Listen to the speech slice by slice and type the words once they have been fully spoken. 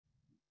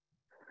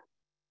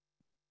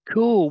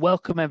Cool.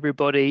 Welcome,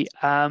 everybody.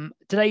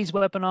 Today's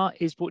webinar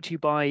is brought to you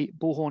by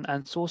Bullhorn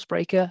and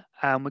SourceBreaker.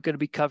 We're going to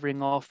be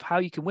covering off how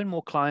you can win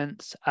more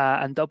clients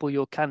and double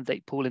your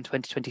candidate pool in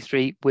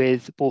 2023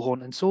 with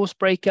Bullhorn and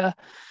SourceBreaker.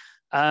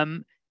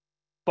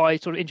 By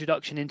sort of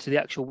introduction into the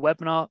actual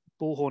webinar,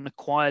 Bullhorn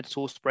acquired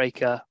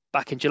SourceBreaker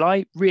back in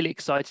July. Really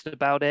excited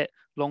about it.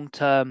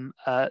 Long-term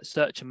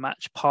search and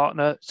match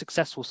partner,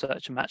 successful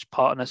search and match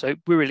partner. So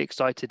we're really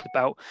excited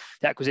about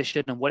the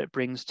acquisition and what it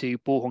brings to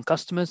Bullhorn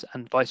customers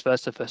and vice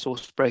versa for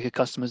SourceBreaker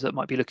customers that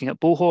might be looking at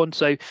Bullhorn.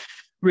 So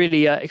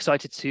really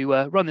excited to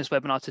run this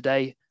webinar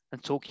today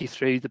and talk you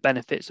through the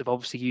benefits of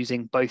obviously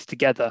using both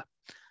together.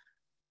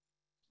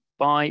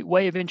 By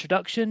way of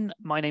introduction,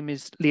 my name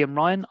is Liam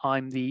Ryan.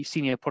 I'm the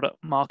Senior Product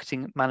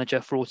Marketing Manager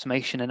for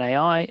Automation and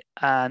AI,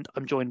 and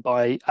I'm joined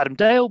by Adam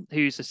Dale,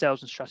 who's the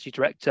Sales and Strategy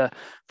Director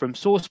from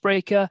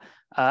SourceBreaker,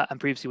 and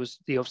previously was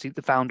obviously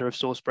the founder of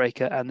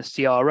SourceBreaker and the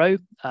CRO,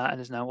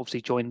 and is now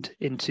obviously joined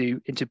into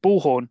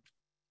Bullhorn.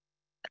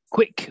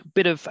 Quick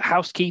bit of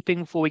housekeeping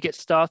before we get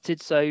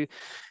started. So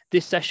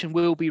this session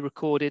will be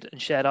recorded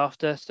and shared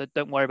after, so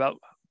don't worry about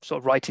sort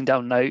of writing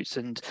down notes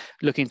and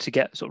looking to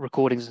get sort of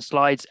recordings and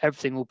slides.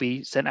 Everything will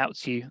be sent out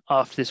to you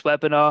after this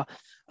webinar.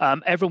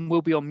 Everyone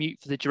will be on mute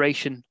for the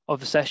duration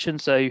of the session,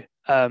 so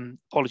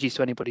apologies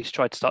to anybody who's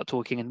tried to start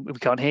talking and we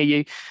can't hear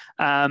you.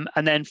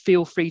 And then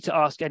feel free to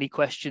ask any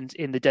questions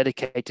in the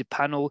dedicated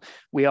panel.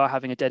 We are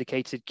having a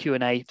dedicated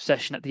Q&A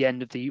session at the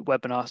end of the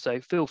webinar,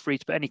 so feel free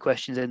to put any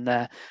questions in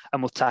there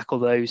and we'll tackle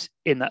those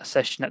in that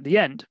session at the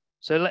end.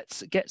 So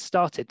let's get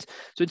started.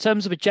 So in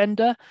terms of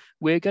agenda,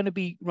 we're going to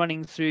be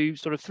running through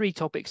sort of 3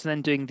 topics and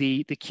then doing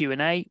the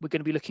Q&A. We're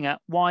going to be looking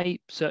at why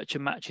search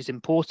and match is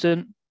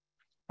important.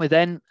 We're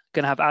then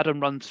going to have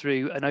Adam run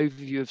through an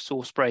overview of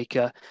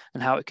SourceBreaker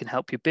and how it can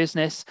help your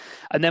business.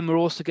 And then we're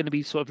also going to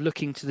be sort of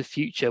looking to the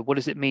future. What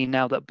does it mean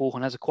now that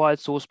Bullhorn has acquired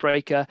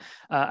SourceBreaker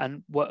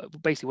and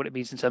basically what it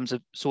means in terms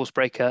of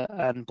SourceBreaker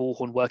and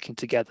Bullhorn working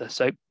together.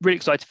 So really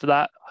excited for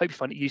that. Hope you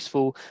find it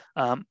useful.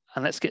 And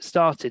let's get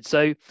started.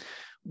 So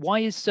why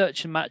is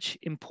search and match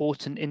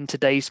important in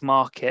today's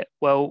market?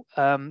 Well,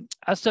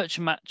 as search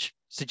and match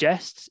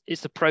suggests,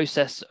 it's the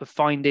process of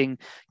finding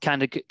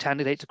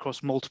candidates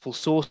across multiple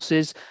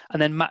sources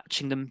and then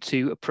matching them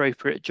to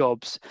appropriate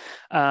jobs.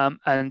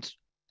 And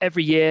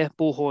every year,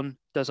 Bullhorn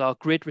does our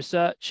grid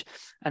research.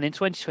 And in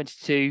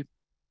 2022,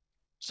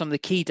 some of the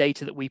key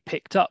data that we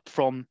picked up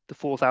from the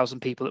 4,000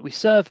 people that we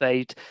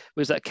surveyed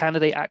was that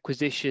candidate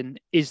acquisition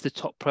is the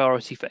top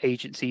priority for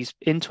agencies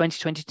in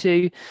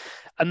 2022.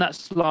 And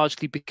that's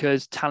largely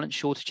because talent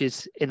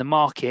shortages in the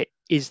market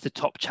is the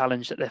top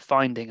challenge that they're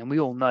finding. And we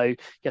all know you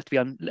have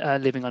to be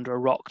living under a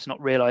rock to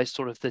not realize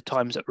sort of the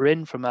times that we're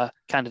in from a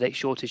candidate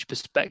shortage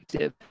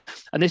perspective.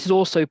 And this is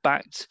also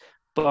backed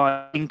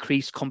by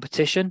increased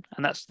competition,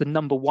 and that's the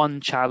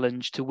 #1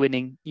 challenge to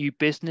winning new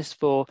business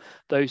for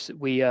those that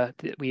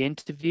we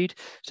interviewed.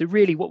 So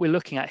really what we're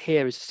looking at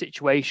here is a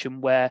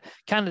situation where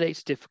candidates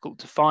are difficult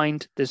to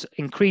find, there's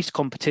increased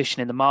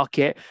competition in the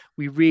market.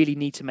 We really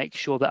need to make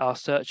sure that our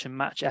search and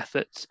match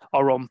efforts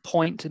are on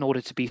point in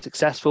order to be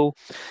successful.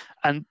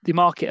 And the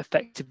market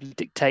effectively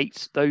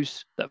dictates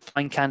those that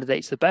find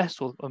candidates the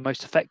best or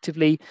most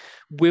effectively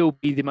will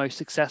be the most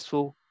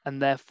successful, and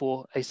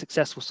therefore a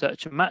successful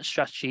search and match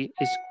strategy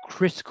is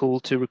critical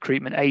to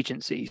recruitment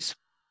agencies.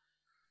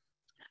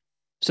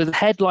 So the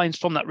headlines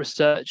from that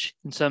research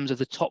in terms of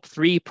the top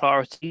 3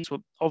 priorities were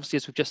obviously,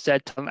 as we've just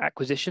said, talent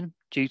acquisition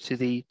due to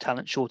the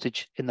talent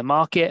shortage in the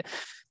market.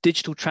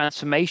 Digital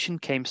transformation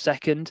came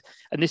second,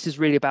 and this is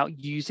really about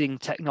using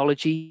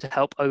technology to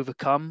help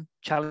overcome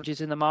challenges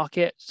in the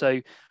market.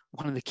 So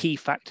one of the key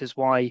factors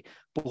why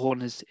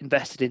Bullhorn has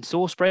invested in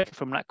SourceBreaker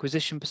from an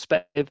acquisition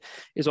perspective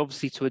is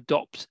obviously to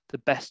adopt the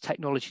best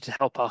technology to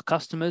help our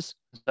customers,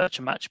 search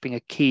and match being a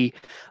key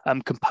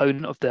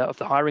component of the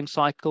hiring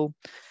cycle.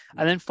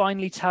 And then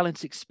finally,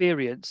 talent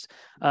experience.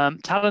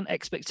 Talent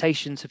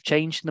expectations have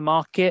changed in the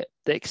market.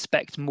 They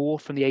expect more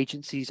from the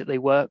agencies that they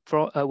work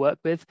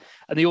with,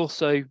 and they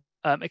also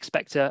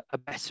expect a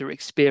better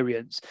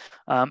experience.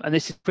 And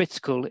this is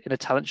critical in a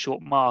talent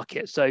short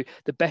market. So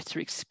the better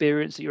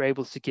experience that you're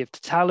able to give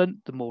to talent,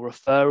 the more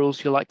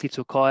referrals you're likely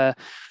to acquire,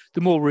 the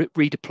more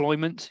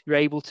redeployment you're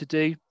able to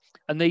do.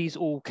 And these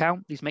all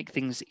count. These make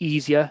things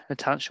easier in a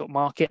talent short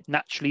market.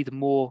 Naturally, the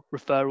more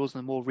referrals and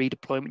the more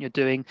redeployment you're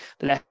doing,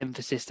 the less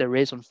emphasis there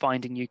is on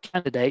finding new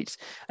candidates.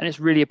 And it's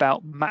really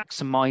about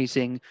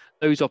maximizing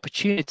those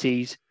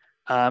opportunities.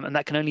 And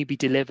that can only be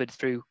delivered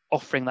through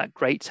offering that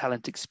great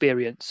talent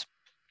experience.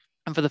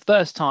 And for the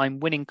first time,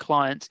 winning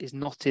clients is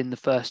not in the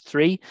first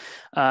 3.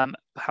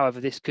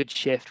 However, this could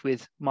shift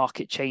with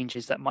market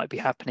changes that might be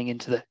happening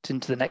into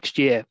the next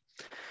year.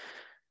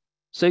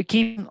 So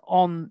keeping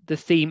on the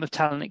theme of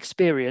talent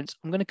experience,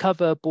 I'm going to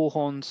cover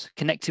Bullhorn's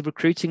connected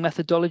recruiting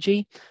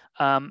methodology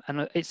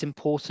and its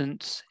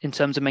importance in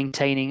terms of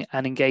maintaining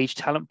an engaged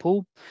talent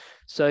pool.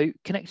 So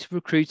connected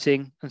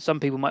recruiting, and some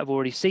people might have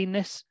already seen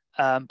this,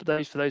 but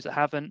for those that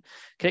haven't,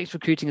 connected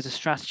recruiting is a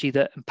strategy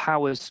that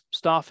empowers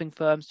staffing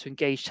firms to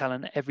engage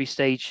talent at every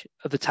stage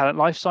of the talent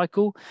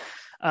lifecycle.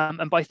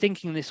 And by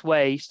thinking this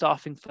way,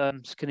 staffing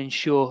firms can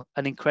ensure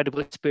an incredible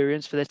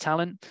experience for their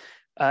talent.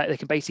 They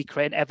can basically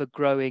create an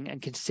ever-growing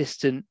and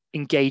consistent,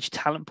 engaged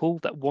talent pool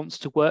that wants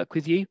to work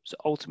with you. So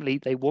ultimately,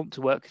 they want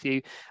to work with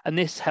you. And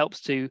this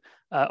helps to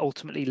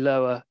ultimately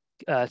lower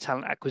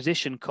talent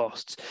acquisition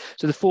costs.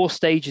 So the 4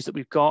 stages that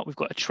we've got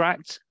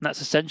attract, and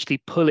that's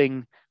essentially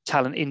pulling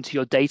talent into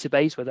your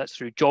database, whether that's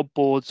through job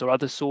boards or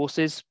other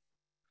sources.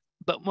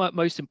 But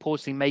most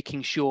importantly,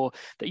 making sure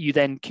that you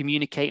then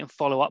communicate and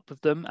follow up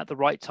with them at the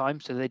right time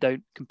so they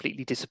don't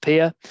completely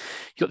disappear.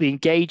 You've got the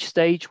engage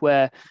stage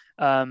where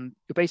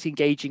you're basically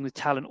engaging with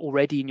talent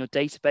already in your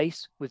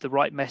database with the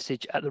right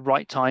message at the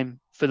right time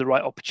for the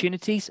right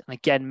opportunities. And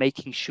again,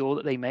 making sure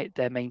that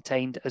they're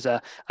maintained as an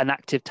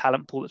active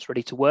talent pool that's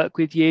ready to work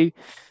with you.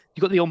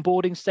 You've got the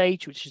onboarding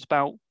stage, which is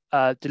about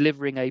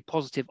delivering a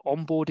positive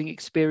onboarding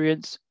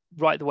experience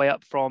right the way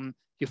up from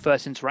your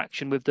first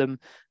interaction with them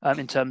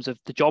in terms of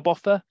the job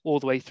offer, all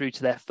the way through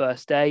to their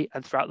first day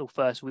and throughout the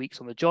first weeks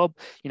on the job.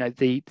 You know,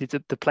 the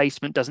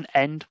placement doesn't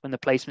end when the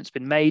placement's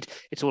been made.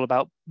 It's all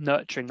about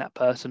nurturing that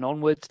person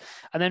onwards.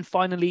 And then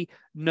finally,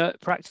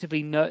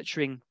 proactively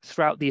nurturing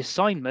throughout the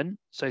assignment,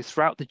 so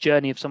throughout the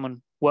journey of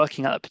someone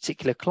working at a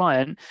particular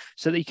client,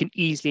 so that you can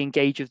easily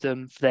engage with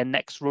them for their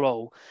next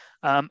role.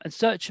 And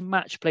search and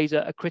match plays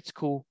a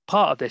critical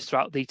part of this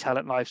throughout the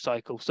talent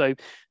lifecycle. So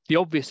the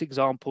obvious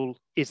example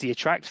is the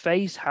attract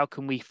phase. How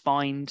can we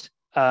find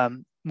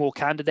more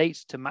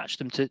candidates to match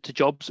them to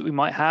jobs that we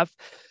might have?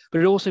 But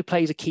it also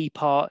plays a key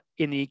part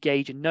in the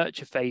engage and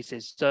nurture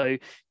phases. So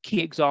key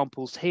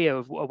examples here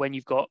of when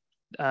you've got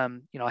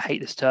you know, I hate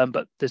this term,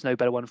 but there's no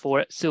better one for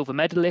it, silver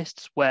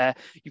medalists, where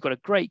you've got a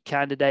great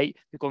candidate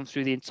who've gone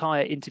through the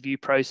entire interview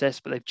process,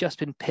 but they've just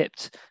been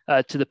pipped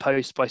to the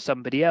post by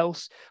somebody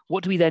else.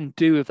 What do we then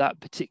do with that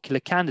particular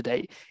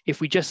candidate?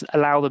 If we just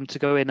allow them to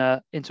go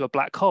into a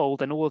black hole,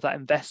 then all of that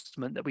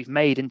investment that we've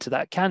made into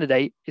that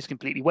candidate is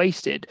completely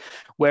wasted.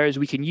 Whereas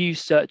we can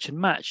use search and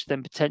match,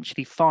 then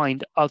potentially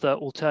find other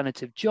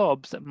alternative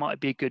jobs that might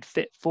be a good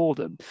fit for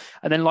them.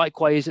 And then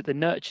likewise at the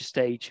nurture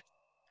stage,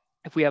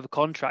 if we have a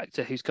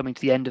contractor who's coming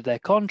to the end of their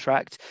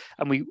contract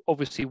and we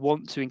obviously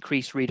want to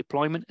increase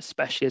redeployment,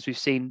 especially as we've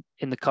seen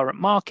in the current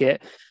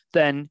market,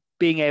 then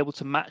being able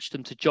to match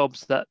them to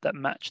jobs that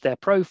match their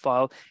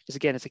profile is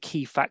a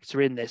key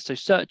factor in this. So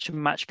search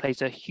and match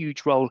plays a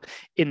huge role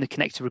in the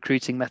connected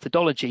recruiting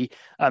methodology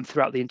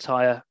throughout the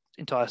entire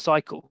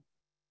cycle.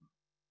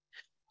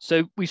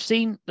 So we've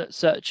seen that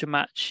search and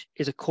match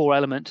is a core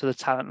element to the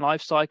talent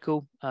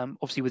lifecycle,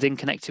 obviously within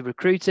connected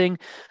recruiting,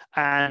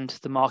 and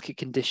the market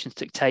conditions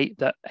dictate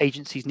that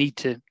agencies need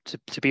to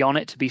be on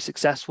it to be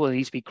successful. They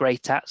need to be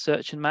great at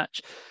search and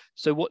match.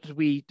 So what did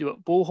we do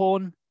at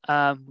Bullhorn?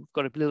 We've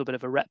got a little bit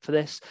of a rep for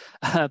this,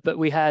 but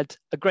we had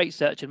a great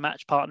search and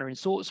match partner in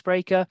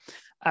SourceBreaker,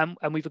 and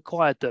we've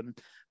acquired them.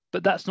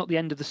 But that's not the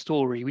end of the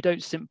story. We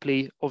don't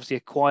simply obviously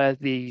acquire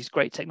these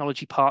great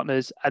technology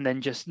partners and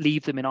then just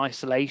leave them in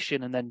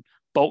isolation and then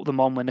bolt them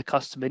on when the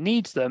customer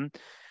needs them.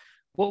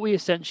 What we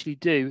essentially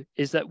do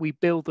is that we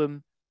build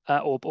them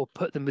or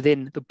put them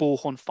within the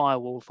Bullhorn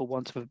firewall, for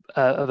want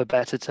of a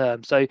better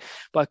term. So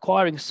by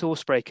acquiring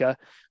SourceBreaker,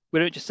 we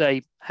don't just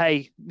say,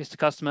 hey, Mr.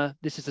 Customer,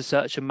 this is the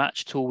search and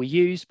match tool we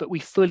use, but we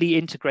fully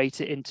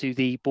integrate it into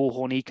the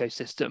Bullhorn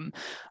ecosystem.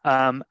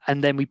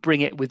 And then we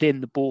bring it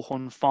within the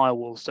Bullhorn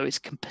firewall. So it's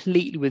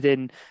completely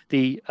within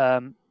the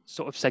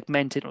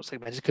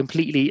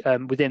completely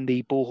within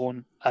the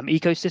Bullhorn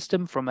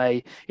ecosystem from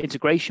a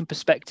integration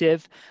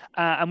perspective.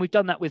 And we've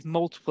done that with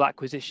multiple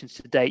acquisitions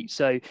to date.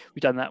 So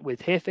we've done that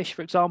with Herefish,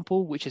 for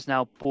example, which is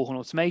now Bullhorn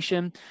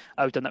Automation.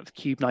 We've done that with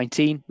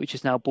Cube19, which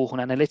is now Bullhorn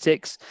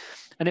Analytics.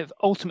 And it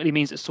ultimately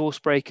means that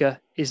SourceBreaker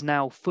is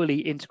now fully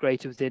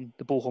integrated within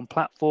the Bullhorn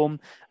platform,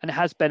 and it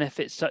has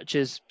benefits such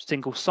as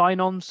single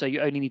sign-on. So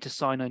you only need to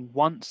sign on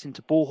once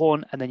into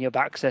Bullhorn, and then you have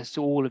access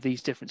to all of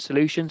these different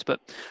solutions,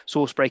 but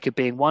SourceBreaker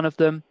being one of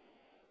them.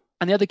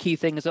 And the other key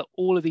thing is that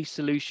all of these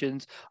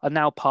solutions are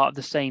now part of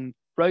the same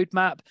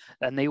roadmap,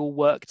 and they all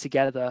work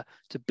together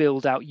to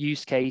build out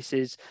use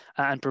cases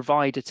and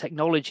provide a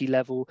technology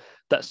level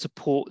that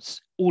supports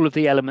all of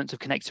the elements of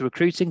connected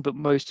recruiting, but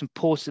most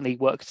importantly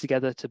works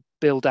together to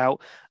build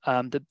out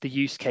the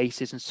use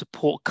cases and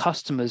support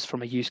customers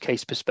from a use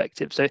case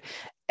perspective. So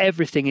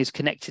everything is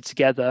connected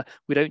together.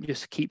 We don't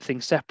just keep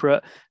things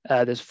separate.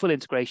 There's a full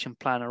integration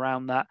plan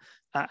around that.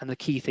 And the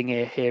key thing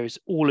here is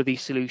all of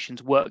these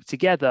solutions work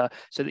together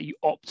so that you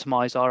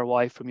optimize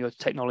ROI from your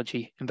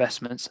technology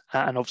investments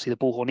and obviously the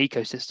Bullhorn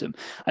ecosystem.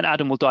 And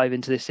Adam will dive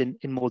into this in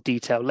more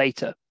detail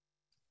later.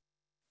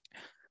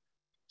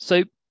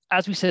 So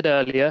as we said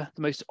earlier,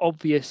 the most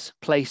obvious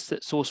place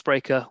that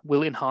SourceBreaker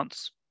will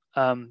enhance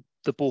the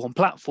Bullhorn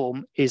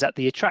platform is at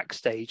the attract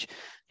stage.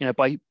 You know,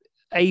 by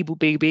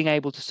being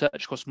able to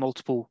search across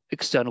multiple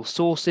external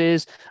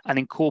sources and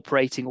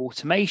incorporating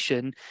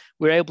automation,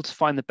 we're able to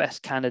find the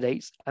best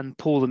candidates and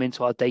pull them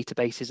into our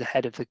databases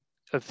ahead of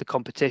of the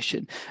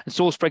competition. And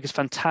SourceBreaker is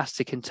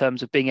fantastic in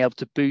terms of being able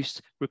to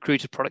boost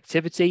recruiter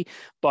productivity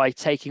by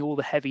taking all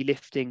the heavy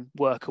lifting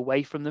work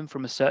away from them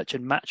from a search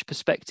and match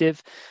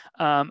perspective,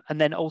 and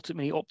then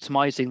ultimately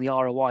optimizing the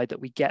ROI that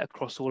we get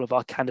across all of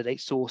our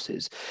candidate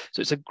sources.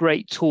 So it's a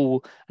great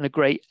tool and a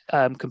great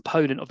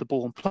component of the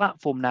Bullhorn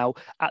platform now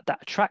at that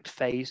attract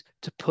phase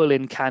to pull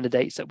in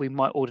candidates that we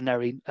might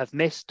ordinarily have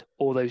missed,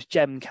 or those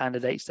gem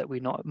candidates that we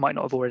might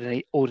not have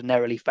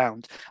ordinarily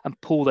found, and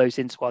pull those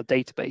into our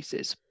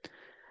databases.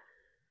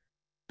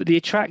 But the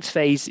attract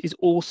phase is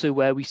also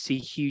where we see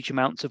huge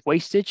amounts of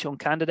wastage on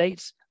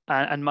candidates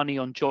and money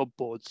on job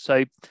boards.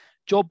 So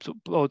job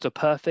boards are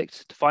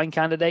perfect to find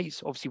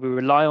candidates. Obviously, we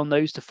rely on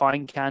those to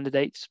find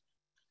candidates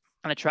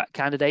and attract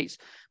candidates,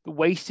 but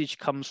wastage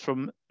comes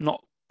from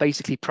not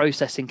basically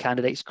processing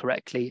candidates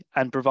correctly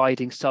and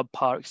providing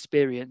subpar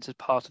experience as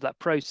part of that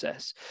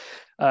process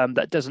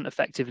that doesn't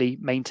effectively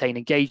maintain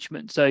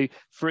engagement. So,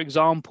 for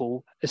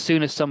example, as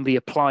soon as somebody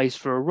applies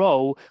for a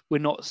role, we're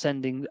not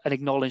sending an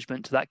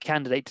acknowledgement to that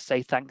candidate to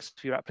say thanks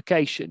for your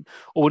application,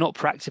 or we're not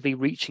proactively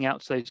reaching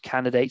out to those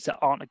candidates that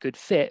aren't a good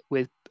fit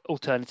with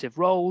alternative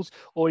roles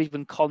or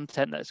even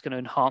content that's going to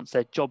enhance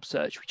their job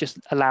search. We just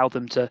allow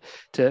them to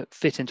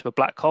fit into a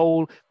black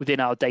hole within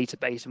our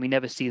database, and we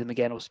never see them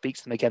again or speak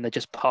to them again. They're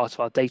just part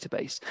of our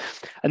database.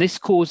 And this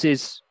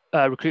causes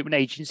recruitment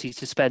agencies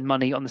to spend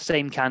money on the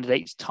same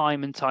candidates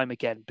time and time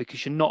again,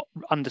 because you're not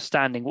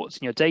understanding what's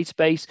in your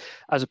database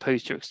as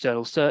opposed to your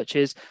external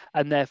searches,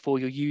 and therefore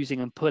you're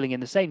using and pulling in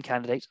the same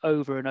candidates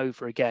over and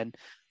over again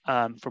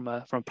from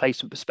a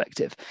placement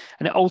perspective.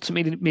 And it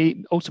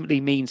ultimately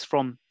means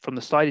from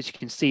the slide, as you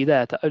can see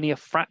there, that only a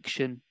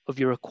fraction of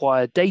your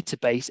acquired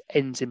database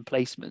ends in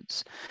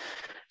placements.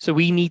 So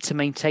we need to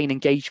maintain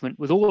engagement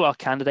with all our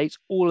candidates,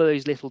 all of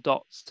those little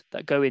dots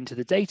that go into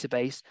the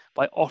database,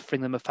 by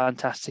offering them a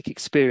fantastic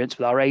experience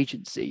with our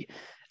agency.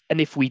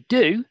 And if we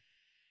do,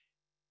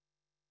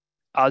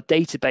 our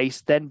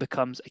database then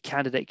becomes a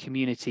candidate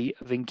community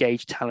of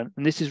engaged talent.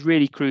 And this is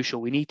really crucial.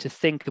 We need to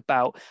think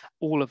about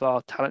all of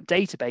our talent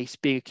database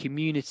being a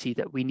community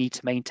that we need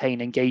to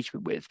maintain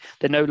engagement with.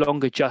 They're no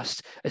longer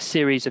just a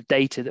series of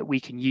data that we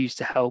can use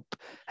to help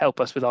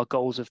us with our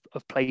goals of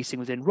placing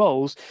within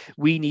roles.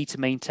 We need to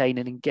maintain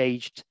an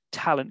engaged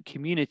talent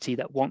community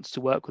that wants to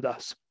work with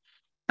us.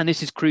 And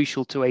this is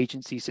crucial to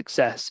agency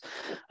success.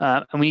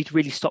 And we need to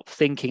really stop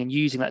thinking and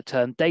using that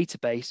term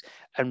database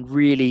and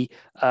really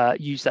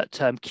use that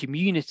term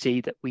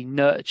community that we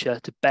nurture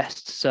to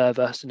best serve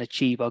us and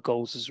achieve our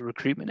goals as a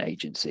recruitment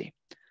agency.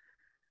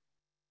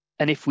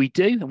 And if we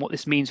do, and what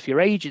this means for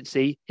your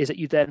agency is that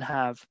you then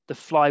have the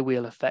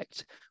flywheel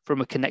effect from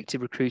a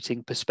connected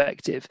recruiting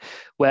perspective,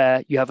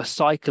 where you have a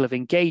cycle of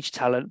engaged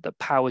talent that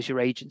powers your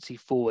agency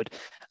forward.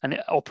 And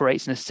it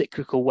operates in a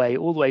cyclical way,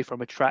 all the way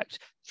from attract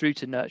through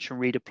to nurture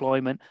and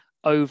redeployment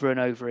over and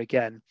over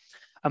again.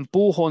 And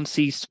Bullhorn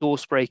sees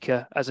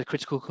SourceBreaker as a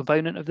critical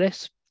component of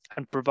this,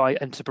 and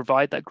to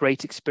provide that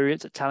great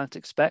experience that talent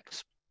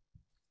expects.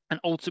 And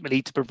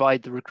ultimately to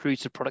provide the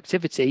recruiter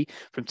productivity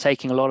from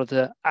taking a lot of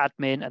the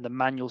admin and the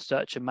manual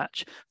search and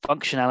match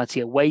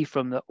functionality away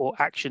from or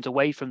actions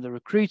away from the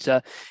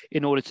recruiter,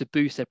 in order to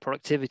boost their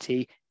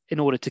productivity, in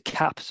order to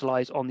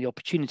capitalize on the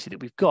opportunity that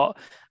we've got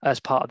as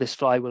part of this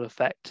flywheel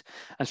effect.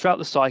 And throughout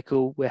the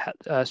cycle,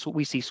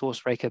 we see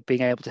SourceBreaker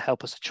being able to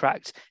help us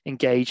attract,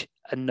 engage,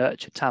 and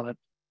nurture talent.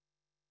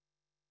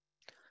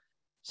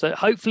 So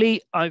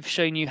hopefully I've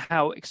shown you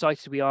how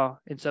excited we are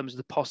in terms of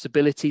the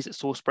possibilities that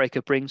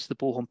SourceBreaker brings to the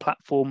Bullhorn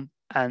platform,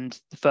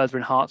 and the further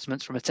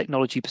enhancements from a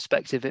technology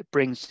perspective it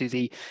brings to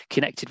the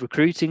connected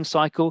recruiting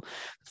cycle.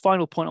 The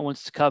final point I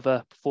wanted to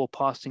cover before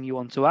passing you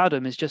on to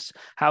Adam is just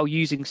how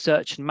using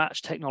search and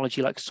match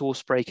technology like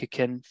SourceBreaker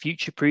can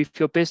future-proof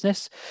your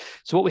business.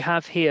 So what we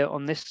have here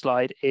on this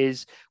slide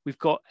is we've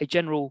got a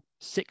general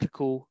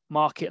cyclical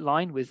market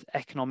line with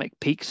economic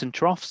peaks and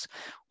troughs,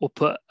 or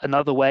put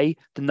another way,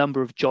 the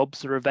number of jobs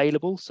that are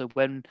available. So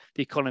when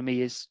the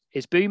economy is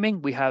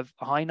booming, we have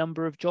a high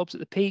number of jobs at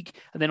the peak,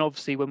 and then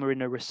obviously when we're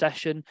in a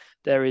recession,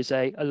 there is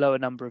a lower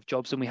number of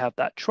jobs, and we have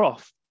that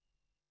trough.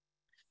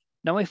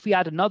 Now, if we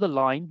add another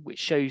line which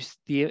shows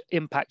the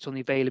impact on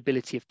the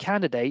availability of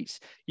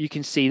candidates, you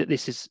can see that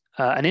this is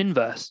an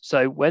inverse.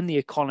 So when the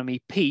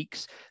economy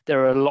peaks,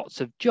 there are lots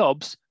of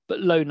jobs, but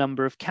low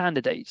number of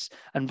candidates,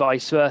 and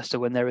vice versa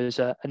when there is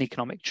an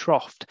economic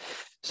trough.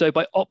 So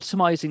by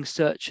optimizing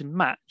search and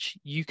match,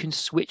 you can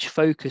switch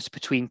focus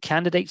between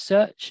candidate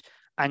search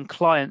and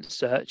client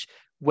search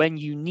when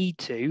you need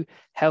to,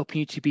 helping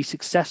you to be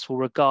successful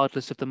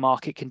regardless of the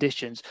market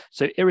conditions.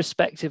 So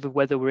irrespective of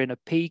whether we're in a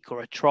peak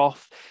or a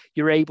trough,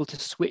 you're able to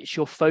switch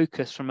your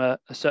focus from a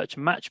search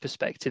and match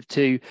perspective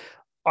to,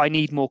 I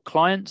need more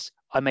clients.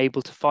 I'm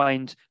able to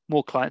find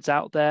more clients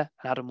out there.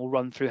 And Adam will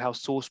run through how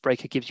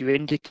SourceBreaker gives you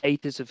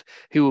indicators of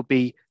who will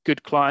be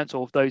good clients,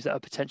 or those that are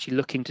potentially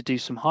looking to do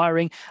some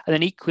hiring. And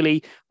then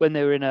equally, when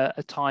they're in a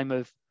time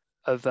of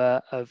of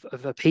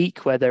a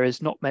peak where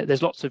there's not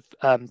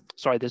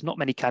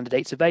many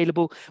candidates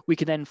available, we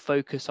can then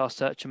focus our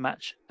search and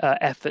match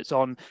efforts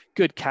on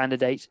good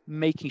candidates,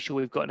 making sure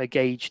we've got an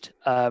engaged,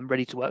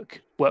 ready to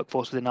work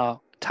workforce within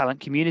our talent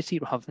community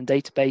rather than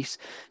database.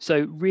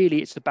 So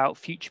really, it's about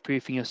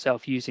future-proofing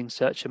yourself using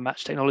search and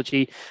match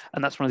technology,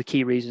 and that's one of the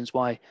key reasons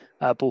why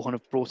Bullhorn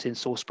have brought in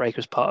SourceBreaker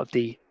as part of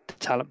the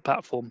talent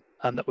platform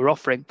that we're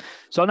offering.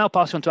 So I'll now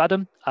pass you on to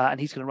Adam, and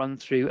he's going to run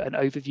through an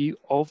overview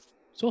of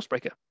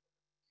SourceBreaker.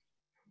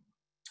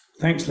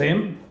 Thanks,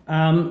 Liam.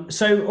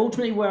 So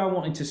ultimately where I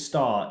wanted to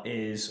start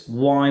is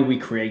why we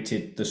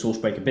created the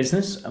SourceBreaker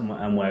business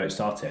and where it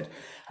started.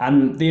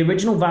 And the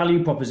original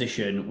value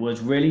proposition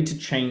was really to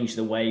change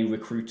the way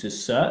recruiters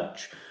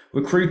search.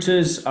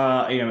 Recruiters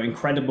are,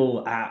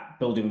 incredible at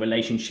building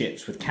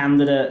relationships with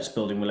candidates,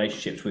 building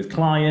relationships with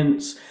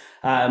clients,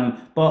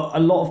 but a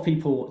lot of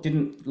people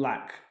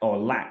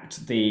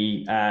lacked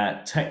the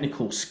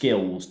technical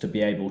skills to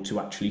be able to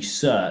actually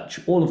search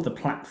all of the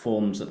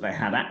platforms that they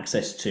had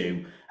access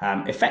to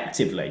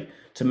effectively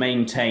to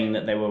maintain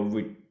that they were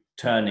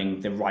returning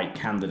the right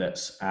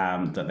candidates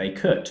that they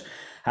could.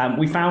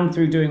 We found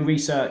through doing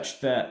research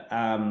that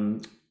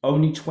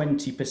only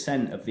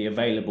 20% of the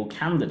available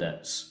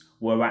candidates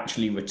were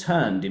actually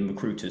returned in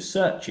recruiters'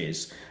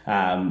 searches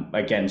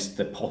against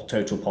the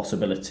total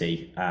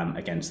possibility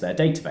against their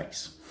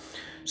database.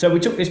 So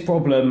we took this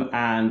problem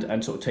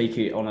and sort of take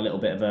it on a little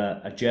bit of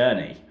a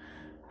journey.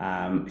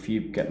 If you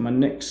get my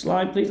next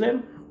slide, please,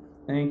 Liam.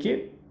 Thank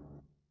you.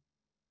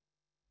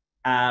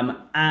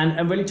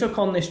 And really took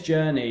on this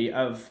journey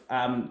of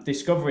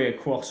discovery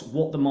across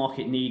what the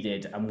market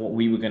needed and what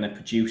we were going to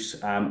produce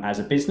as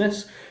a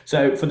business.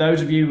 So for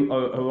those of you who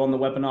are on the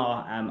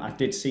webinar, I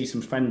did see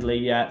some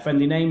friendly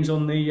names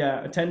on the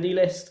attendee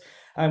list.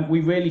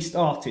 We really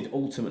started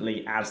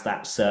ultimately as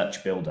that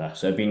search builder.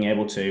 So being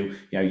able to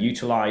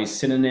utilize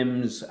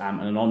synonyms and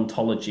an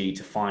ontology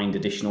to find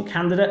additional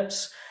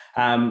candidates.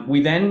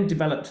 We then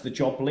developed the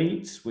job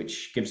leads,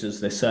 which gives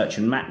us the search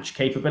and match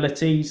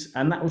capabilities.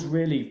 And that was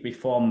really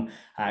from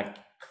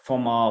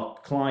our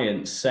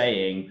clients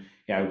saying,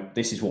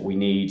 this is what we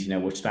need.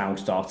 We're now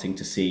starting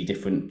to see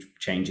different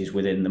changes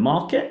within the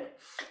market.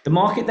 The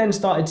market then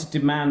started to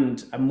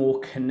demand a more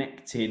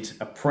connected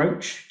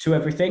approach to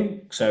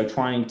everything. So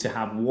trying to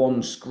have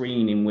one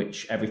screen in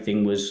which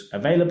everything was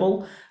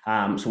available.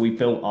 So we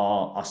built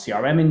our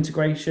CRM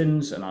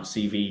integrations and our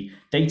CV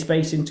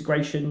database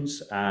integrations,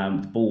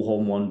 the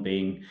Bullhorn one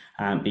being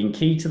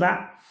key to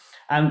that.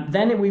 And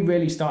then we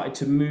really started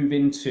to move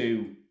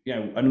into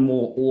a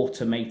more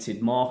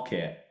automated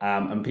market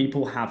and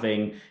people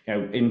having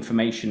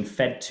information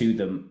fed to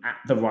them at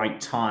the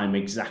right time,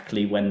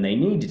 exactly when they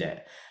needed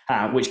it.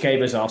 Which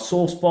gave us our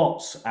source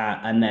bots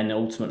and then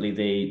ultimately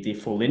the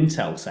full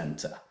intel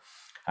center.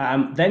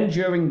 Then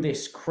during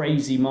this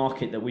crazy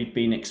market that we've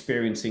been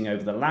experiencing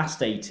over the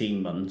last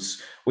 18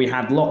 months, we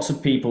had lots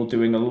of people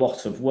doing a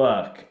lot of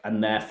work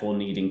and therefore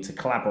needing to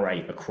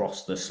collaborate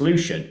across the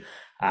solution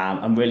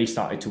and really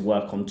started to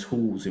work on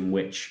tools in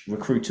which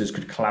recruiters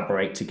could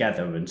collaborate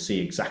together and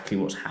see exactly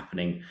what's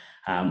happening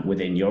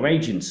within your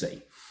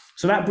agency.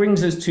 So that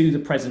brings us to the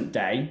present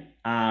day.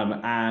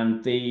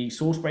 And the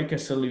SourceBreaker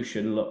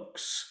solution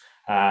looks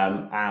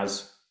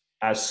as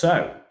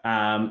so.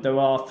 There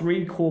are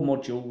 3 core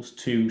modules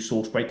to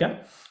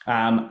SourceBreaker,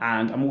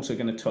 and I'm also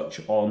going to touch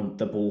on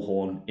the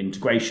Bullhorn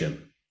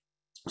integration.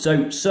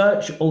 So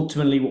search,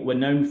 ultimately what we're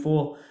known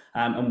for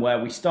and where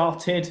we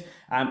started,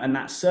 and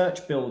that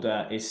search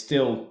builder is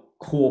still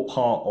core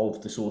part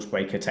of the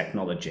SourceBreaker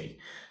technology.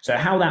 So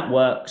how that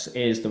works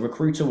is the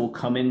recruiter will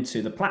come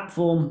into the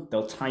platform,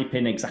 they'll type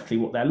in exactly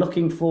what they're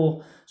looking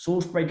for.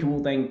 SourceBreaker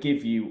will then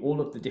give you all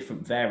of the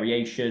different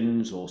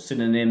variations or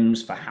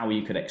synonyms for how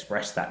you could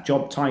express that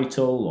job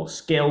title or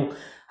skill,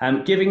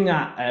 giving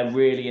that a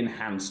really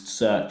enhanced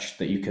search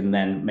that you can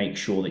then make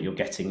sure that you're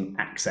getting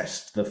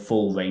access to the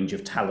full range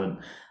of talent,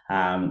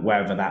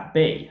 wherever that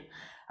be.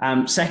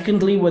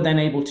 Secondly, we're then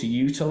able to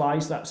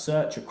utilize that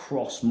search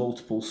across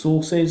multiple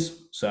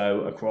sources.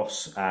 So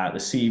across the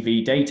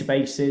CV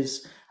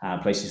databases,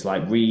 places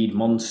like Reed,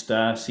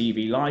 Monster,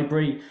 CV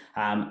Library,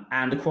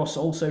 and across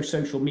also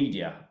social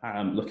media,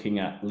 looking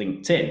at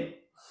LinkedIn.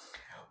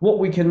 What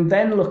we can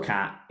then look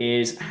at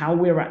is how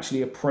we're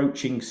actually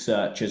approaching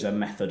search as a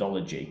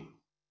methodology.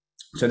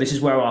 So this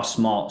is where our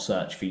smart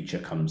search feature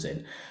comes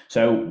in.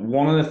 So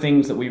one of the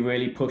things that we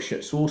really push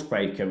at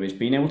SourceBreaker is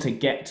being able to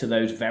get to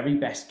those very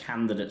best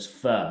candidates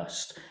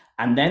first,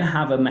 and then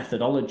have a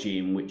methodology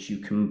in which you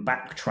can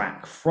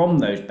backtrack from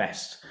those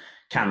best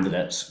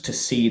candidates to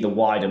see the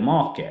wider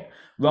market,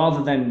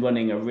 rather than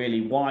running a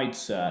really wide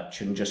search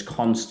and just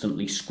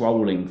constantly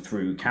scrolling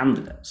through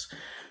candidates.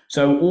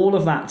 So all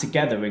of that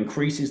together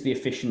increases the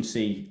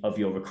efficiency of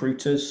your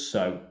recruiters.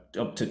 So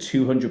up to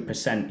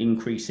 200%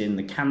 increase in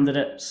the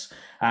candidates,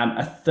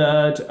 a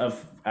third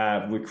of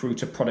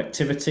recruiter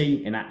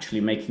productivity in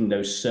actually making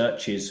those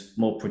searches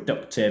more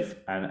productive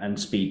and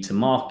speed to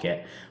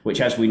market, which,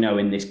 as we know,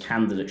 in this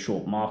candidate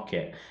short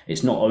market,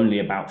 it's not only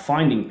about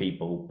finding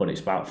people, but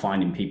it's about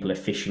finding people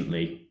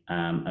efficiently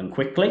and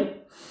quickly.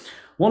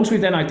 Once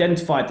we've then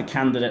identified the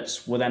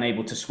candidates, we're then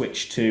able to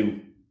switch to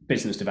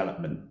business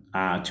development,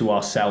 to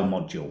our sell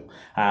module.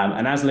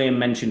 And as Liam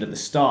mentioned at the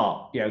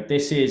start,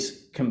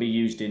 this can be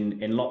used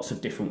in lots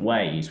of different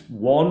ways.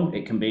 One,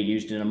 it can be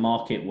used in a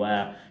market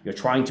where you're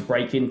trying to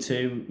break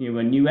into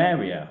a new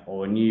area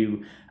or a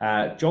new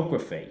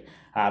geography,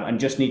 and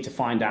just need to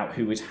find out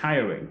who is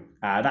hiring.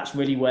 That's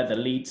really where the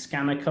lead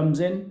scanner comes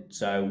in.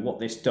 So what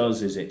this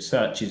does is it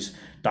searches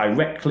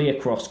directly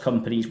across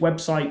companies'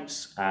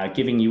 websites,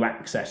 giving you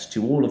access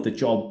to all of the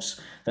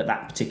jobs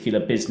that particular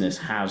business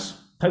has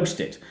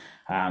posted.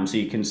 So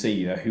you can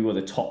see who are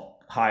the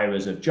top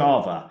hirers of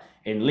Java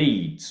in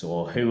Leeds,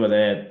 or who are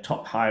the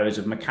top hirers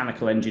of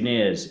mechanical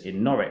engineers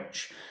in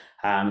Norwich.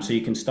 So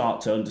you can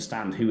start to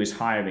understand who is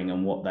hiring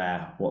and what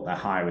they're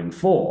hiring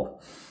for.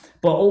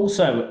 But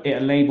also it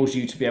enables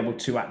you to be able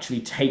to actually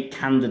take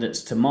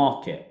candidates to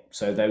market.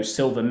 So those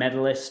silver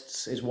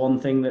medalists is one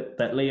thing that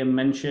Liam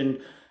mentioned,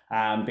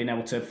 being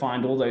able to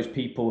find all those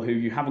people who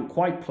you haven't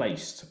quite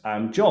placed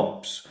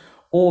jobs.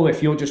 Or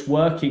if you're just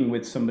working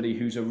with somebody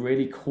who's a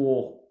really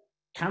core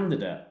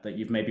candidate that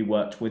you've maybe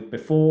worked with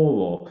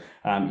before,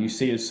 or you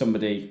see as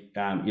somebody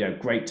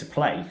great to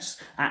place,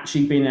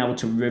 actually being able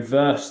to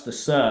reverse the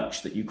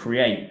search that you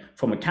create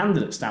from a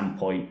candidate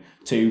standpoint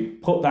to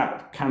put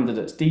that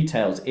candidate's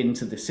details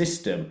into the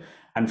system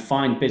and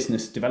find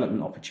business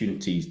development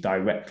opportunities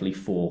directly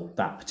for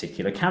that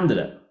particular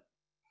candidate.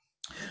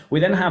 We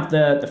then have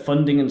the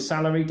funding and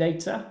salary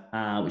data,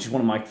 which is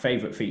one of my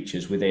favorite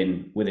features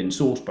within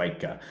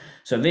SourceBreaker.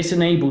 So this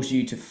enables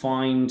you to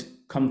find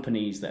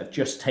companies that have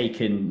just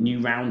taken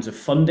new rounds of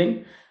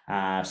funding.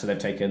 So they've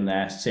taken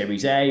their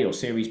Series A or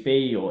Series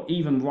B, or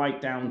even right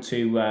down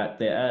to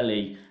the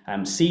early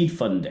seed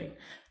funding.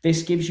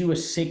 This gives you a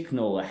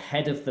signal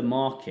ahead of the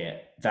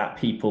market that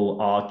people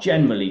are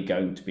generally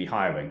going to be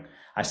hiring.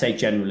 I say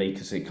generally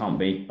because it can't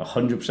be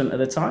 100% of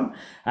the time.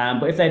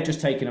 But if they've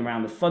just taken a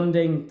round of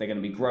funding, they're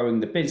going to be growing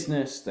the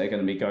business, they're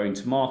going to be going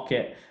to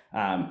market.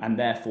 And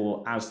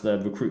therefore, as the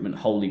recruitment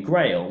holy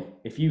grail,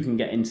 if you can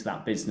get into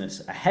that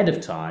business ahead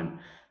of time,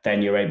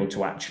 then you're able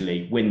to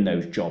actually win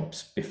those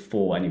jobs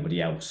before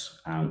anybody else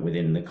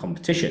within the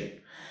competition.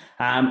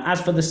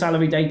 As for the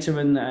salary data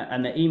and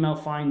the email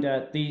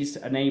finder, these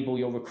enable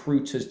your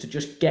recruiters to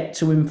just get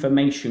to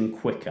information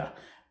quicker.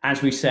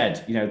 As we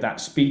said, that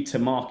speed to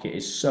market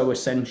is so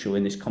essential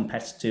in this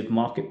competitive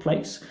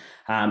marketplace,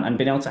 and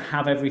being able to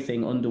have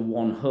everything under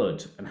one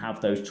hood and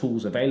have those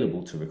tools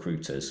available to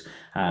recruiters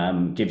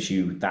gives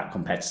you that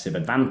competitive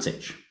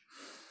advantage.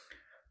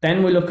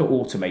 Then we look at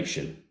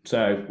automation.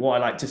 So what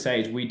I like to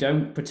say is we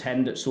don't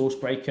pretend at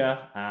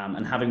SourceBreaker,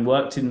 and having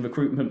worked in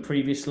recruitment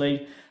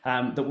previously,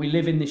 that we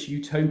live in this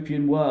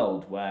utopian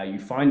world where you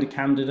find a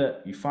candidate,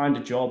 you find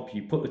a job,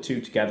 you put the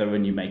two together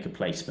and you make a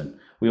placement.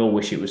 We all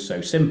wish it was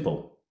so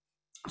simple.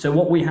 So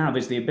what we have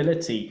is the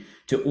ability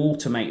to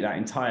automate that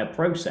entire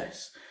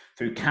process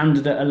through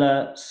candidate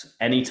alerts.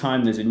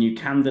 Anytime there's a new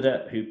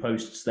candidate who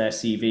posts their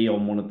CV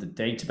on one of the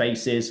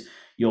databases,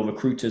 your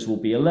recruiters will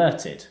be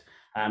alerted,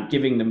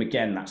 giving them,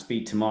 again, that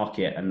speed to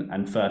market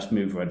and first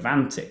mover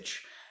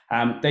advantage.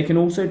 They can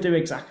also do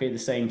exactly the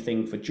same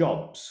thing for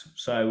jobs.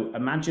 So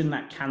imagine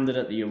that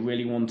candidate that you're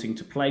really wanting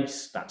to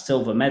place, that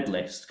silver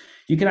medalist.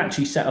 You can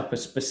actually set up a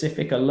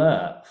specific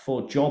alert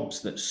for jobs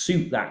that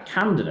suit that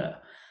candidate.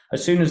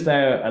 As soon as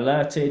they're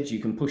alerted, you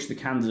can push the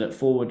candidate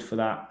forward for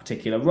that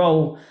particular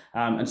role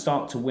and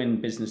start to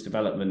win business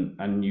development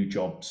and new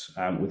jobs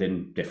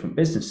within different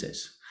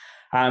businesses.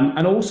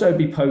 And also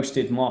be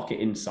posted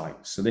market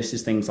insights. So this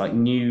is things like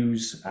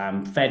news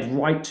fed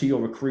right to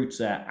your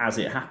recruiter as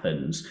it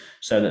happens,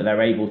 so that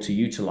they're able to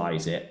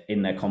utilize it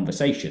in their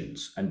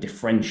conversations and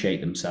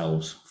differentiate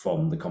themselves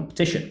from the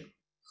competition.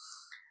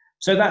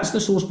 So that's the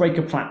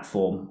SourceBreaker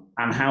platform.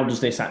 And how does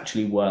this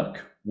actually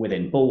work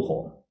within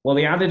Bullhorn? Well,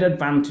 the added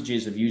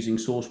advantages of using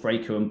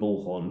SourceBreaker and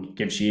Bullhorn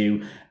gives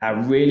you a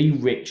really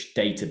rich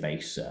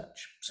database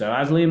search. So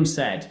as Liam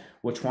said,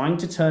 we're trying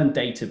to turn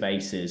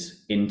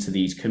databases into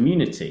these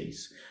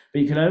communities,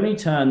 but you can only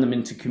turn them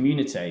into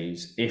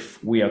communities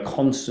if we are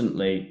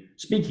constantly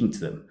speaking to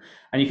them.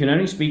 And you can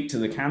only speak to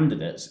the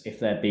candidates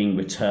if they're being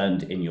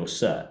returned in your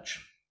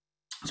search.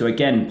 So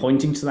again,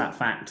 pointing to that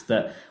fact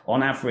that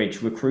on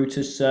average,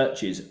 recruiters'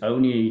 searches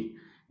only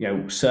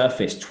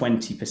surface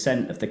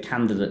 20% of the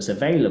candidates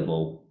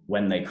available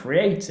when they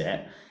create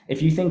it.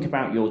 If you think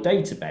about your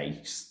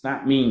database,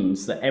 that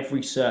means that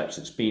every search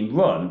that's been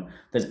run,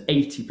 there's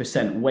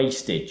 80%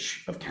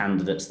 wastage of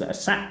candidates that are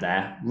sat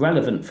there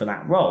relevant for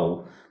that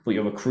role, but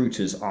your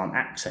recruiters aren't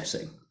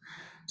accessing.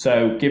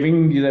 So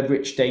giving you the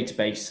rich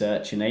database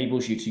search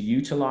enables you to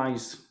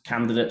utilize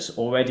candidates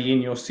already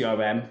in your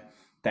CRM.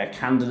 They're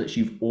candidates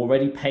you've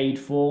already paid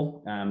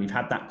for. You've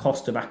had that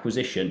cost of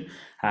acquisition.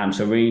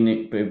 So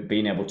really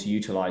being able to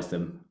utilize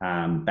them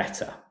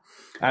better.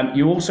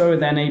 You also are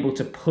then able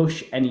to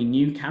push any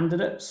new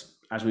candidates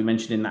as we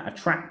mentioned in that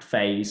attract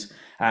phase,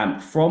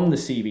 from the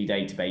CV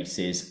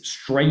databases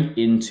straight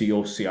into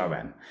your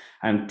CRM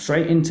and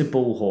straight into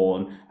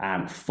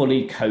Bullhorn,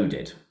 fully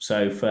coded.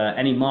 So for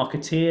any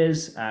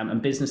marketeers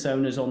and business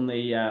owners on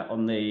the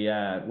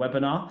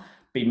webinar,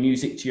 be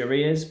music to your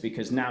ears,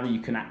 because now you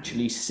can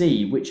actually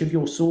see which of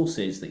your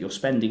sources that you're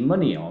spending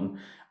money on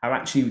are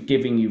actually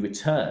giving you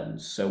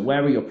returns. So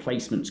where are your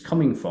placements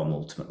coming from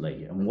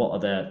ultimately, and what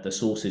are the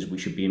sources we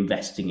should be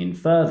investing in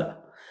further?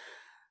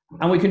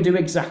 And we can do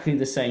exactly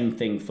the same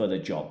thing for the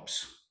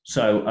jobs.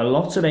 So a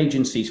lot of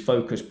agencies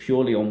focus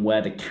purely on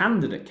where the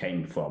candidate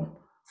came from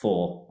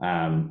for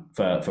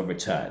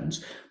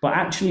returns, but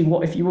actually,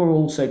 what if you were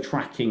also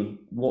tracking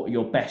what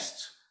your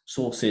best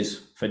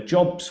sources for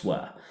jobs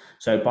were?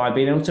 So by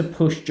being able to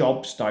push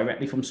jobs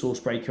directly from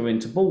SourceBreaker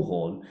into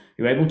Bullhorn,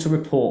 you're able to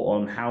report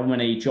on how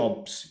many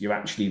jobs you're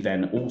actually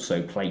then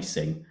also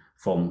placing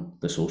from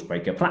the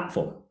SourceBreaker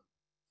platform.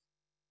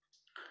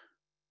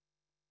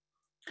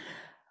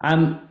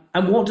 And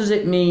what does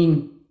it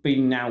mean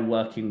being now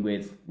working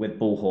with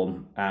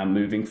Bullhorn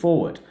moving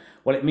forward?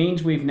 Well, it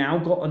means we've now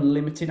got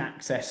unlimited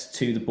access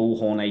to the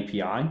Bullhorn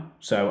API.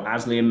 So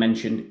as Liam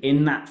mentioned,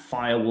 in that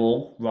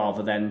firewall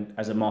rather than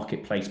as a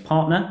marketplace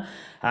partner,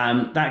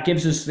 that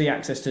gives us the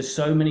access to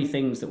so many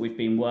things that we've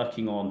been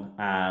working on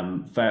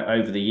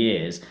over the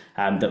years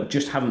that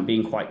just haven't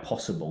been quite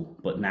possible,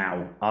 but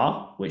now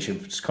are, which a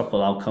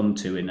couple I'll come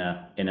to in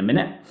a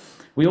minute.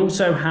 We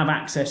also have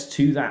access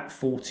to that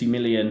 40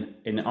 million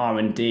in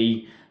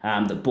R&D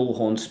that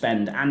Bullhorn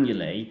spend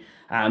annually,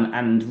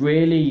 and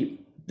really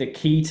the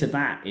key to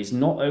that is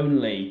not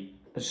only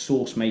a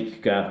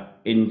SourceMaker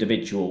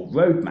individual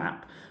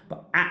roadmap,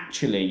 but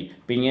actually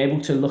being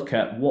able to look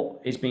at what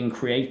is being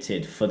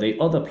created for the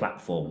other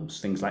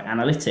platforms, things like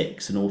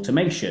analytics and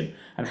automation,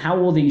 and how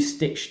all these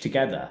stitch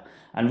together,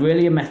 and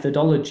really a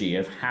methodology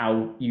of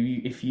how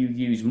if you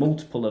use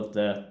multiple of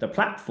the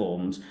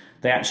platforms,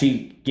 they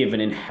actually give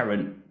an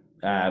inherent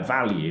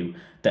value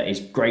that is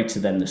greater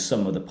than the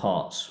sum of the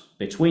parts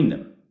between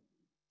them.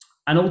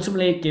 And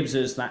ultimately, it gives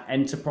us that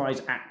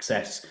enterprise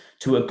access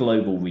to a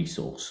global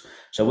resource.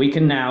 So we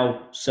can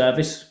now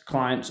service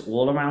clients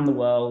all around the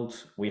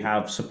world. We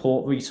have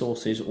support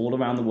resources all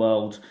around the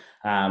world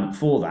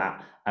for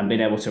that, and being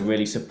able to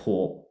really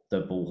support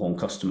the Bullhorn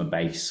customer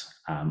base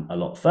a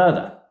lot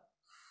further.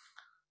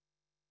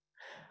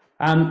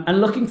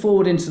 And looking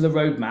forward into the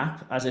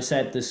roadmap, as I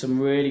said, there's some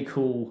really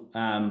cool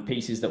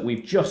pieces that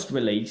we've just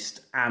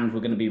released and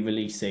we're going to be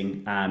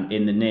releasing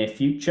in the near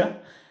future.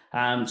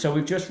 So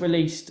we've just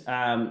released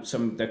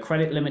the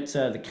credit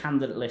limiter, the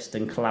candidate list,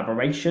 and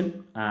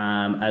collaboration,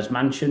 as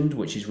mentioned,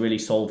 which is really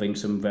solving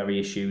some very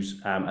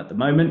issues at the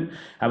moment.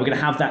 We're going to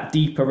have that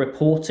deeper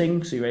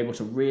reporting, so you're able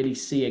to really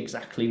see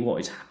exactly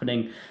what is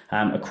happening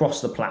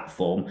across the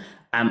platform.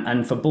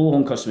 And for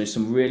Bullhorn customers,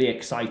 some really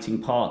exciting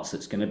parts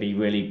that's going to be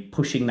really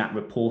pushing that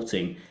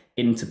reporting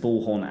into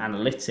Bullhorn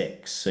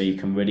Analytics, so you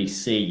can really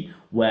see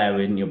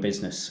where in your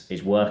business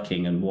is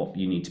working and what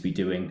you need to be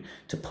doing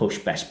to push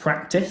best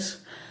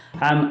practice.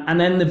 And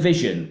then the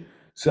vision.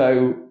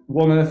 So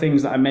one of the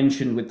things that I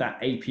mentioned with that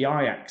API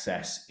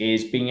access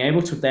is being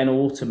able to then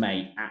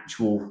automate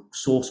actual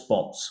source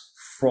bots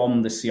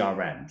from the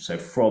CRM, so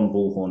from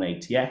Bullhorn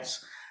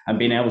ATS, and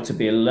being able to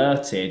be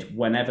alerted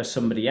whenever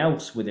somebody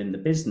else within the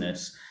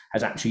business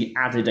has actually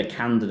added a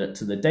candidate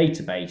to the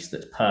database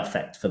that's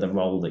perfect for the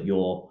role that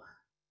you're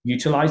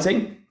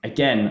utilizing.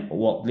 Again,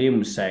 what Liam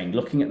was saying,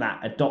 looking at that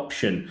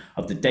adoption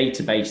of the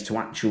database to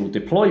actual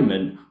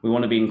deployment, we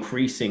want to be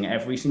increasing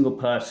every single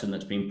person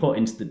that's being put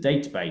into the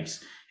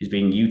database is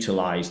being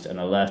utilized and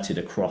alerted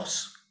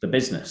across the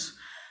business.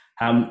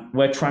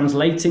 We're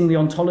translating the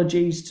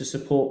ontologies to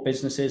support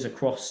businesses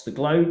across the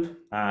globe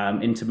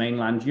into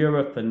mainland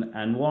Europe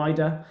and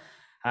wider.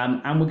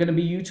 And we're going to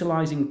be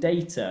utilizing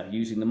data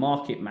using the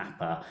market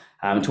mapper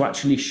to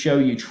actually show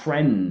you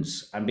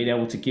trends and being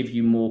able to give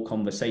you more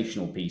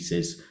conversational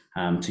pieces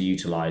to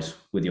utilize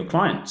with your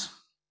clients.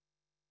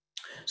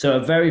 So a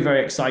very,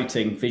 very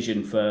exciting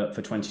vision for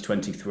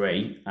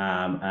 2023.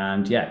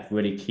 And yeah,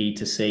 really key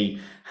to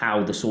see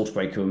how the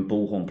SourceBreaker and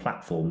Bullhorn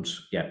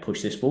platforms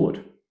push this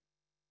forward.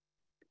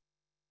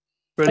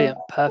 Brilliant,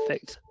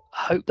 perfect.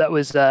 I hope that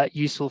was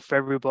useful for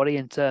everybody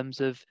in terms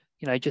of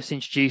just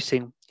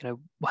introducing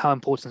how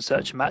important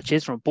search and match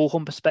is from a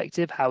Bullhorn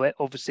perspective, how it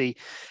obviously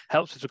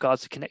helps with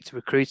regards to connected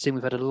recruiting.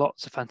 We've had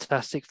lots of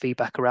fantastic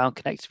feedback around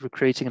connected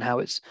recruiting and how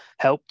it's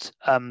helped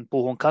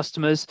Bullhorn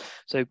customers.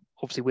 So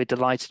obviously we're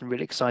delighted and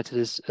really excited,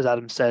 as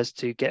Adam says,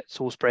 to get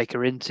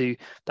SourceBreaker into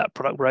that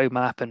product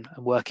roadmap and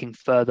working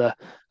further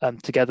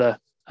together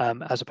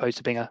as opposed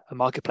to being a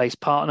marketplace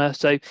partner.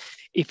 So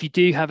if you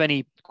do have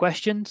any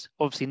questions,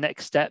 obviously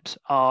next steps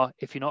are,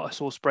 if you're not a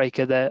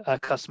SourceBreaker, they're a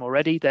customer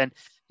already, then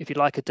if you'd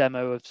like a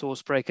demo of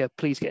SourceBreaker,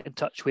 please get in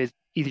touch with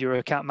either your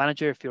account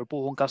manager if you're a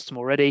Bullhorn customer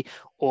already,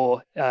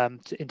 or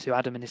into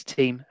Adam and his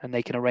team, and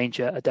they can arrange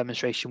a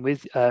demonstration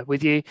with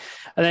you.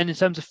 And then in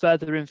terms of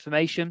further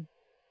information,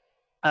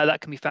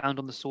 That can be found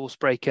on the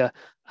SourceBreaker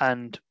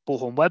and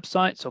Bullhorn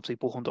websites, obviously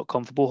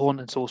bullhorn.com for Bullhorn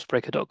and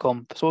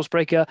sourcebreaker.com for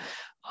SourceBreaker.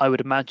 I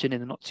would imagine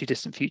in the not too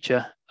distant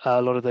future,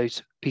 a lot of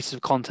those pieces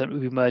of content will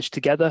be merged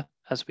together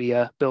as we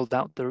build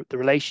out the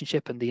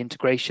relationship and the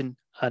integration.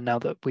 Now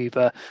that we've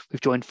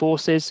joined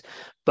forces,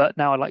 but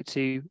now I'd like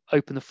to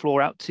open the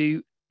floor out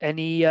to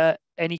any